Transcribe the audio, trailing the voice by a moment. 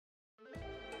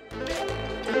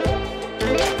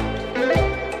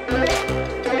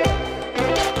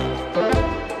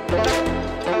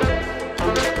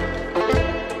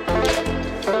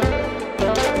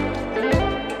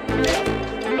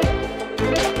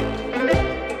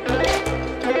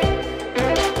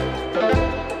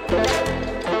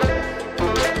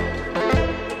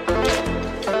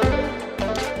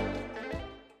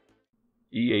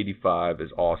E85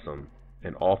 is awesome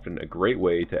and often a great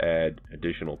way to add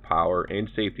additional power and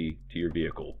safety to your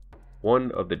vehicle.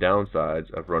 One of the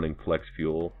downsides of running flex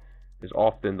fuel is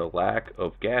often the lack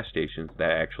of gas stations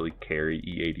that actually carry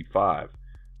E85.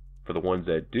 For the ones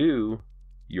that do,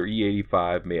 your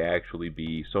E85 may actually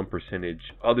be some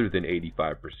percentage other than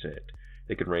 85%.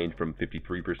 It can range from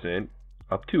 53%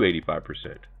 up to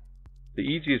 85%. The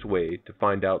easiest way to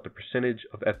find out the percentage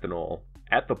of ethanol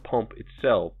at the pump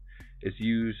itself is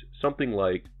use something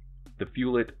like the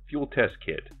Fuel It Fuel Test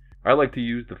Kit. I like to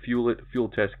use the Fuel It Fuel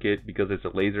Test Kit because it's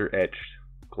a laser etched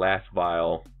glass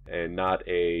vial and not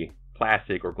a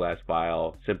plastic or glass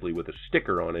vial simply with a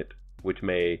sticker on it, which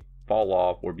may fall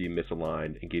off or be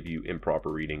misaligned and give you improper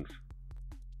readings.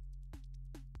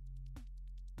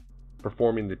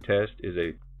 Performing the test is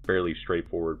a fairly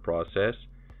straightforward process.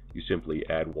 You simply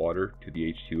add water to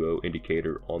the H2O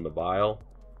indicator on the vial,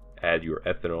 add your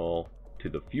ethanol to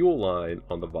the fuel line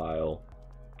on the vial,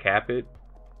 cap it,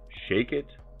 shake it,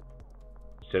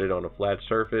 set it on a flat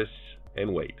surface,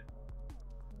 and wait.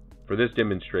 For this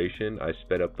demonstration, I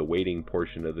sped up the waiting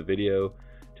portion of the video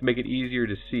to make it easier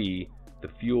to see the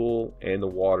fuel and the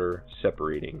water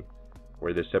separating.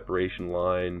 Where the separation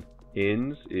line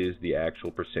ends is the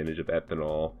actual percentage of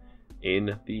ethanol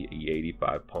in the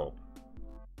E85 pump.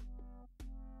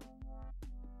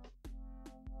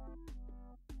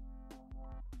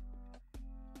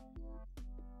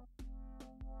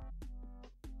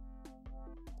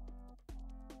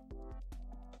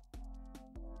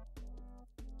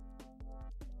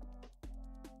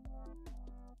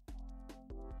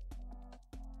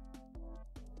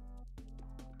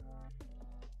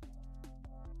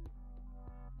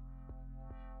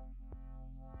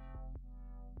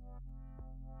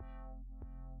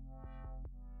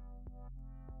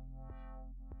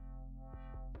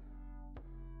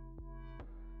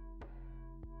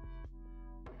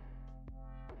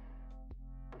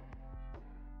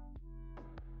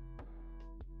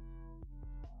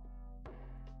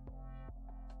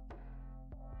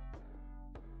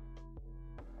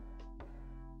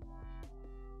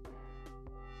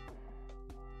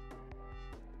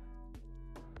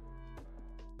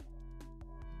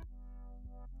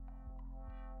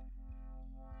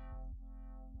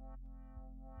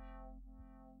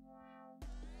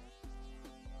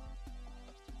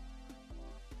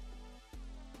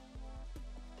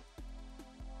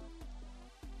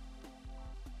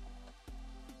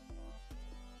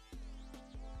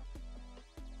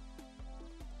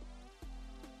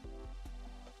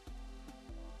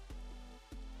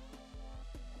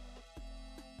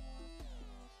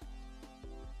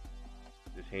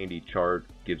 This handy chart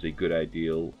gives a good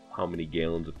idea how many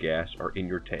gallons of gas are in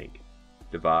your tank.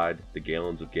 Divide the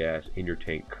gallons of gas in your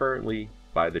tank currently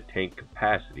by the tank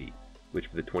capacity, which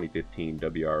for the 2015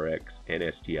 WRX and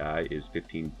STI is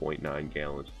 15.9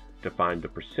 gallons, to find the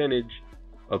percentage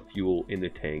of fuel in the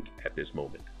tank at this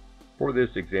moment. For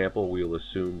this example, we'll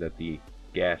assume that the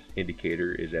gas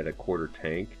indicator is at a quarter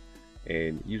tank,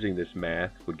 and using this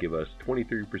math would give us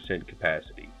 23%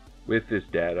 capacity. With this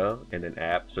data and an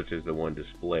app such as the one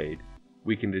displayed,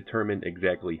 we can determine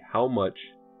exactly how much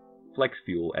flex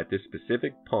fuel at this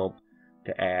specific pump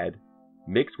to add,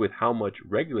 mixed with how much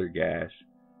regular gas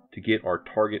to get our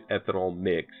target ethanol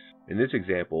mix. In this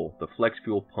example, the flex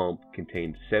fuel pump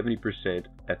contains 70%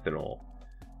 ethanol.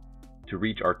 To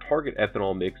reach our target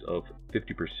ethanol mix of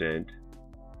 50%,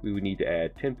 we would need to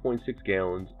add 10.6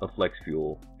 gallons of flex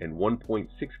fuel and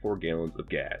 1.64 gallons of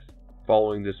gas.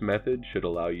 Following this method should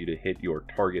allow you to hit your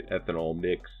target ethanol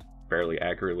mix fairly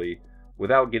accurately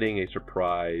without getting a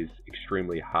surprise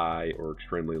extremely high or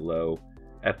extremely low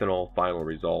ethanol final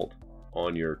result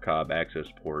on your Cobb access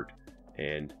port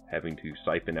and having to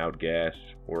siphon out gas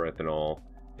or ethanol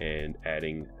and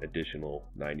adding additional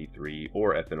 93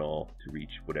 or ethanol to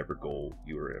reach whatever goal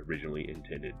you were originally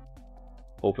intended.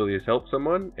 Hopefully this helps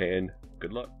someone, and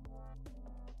good luck.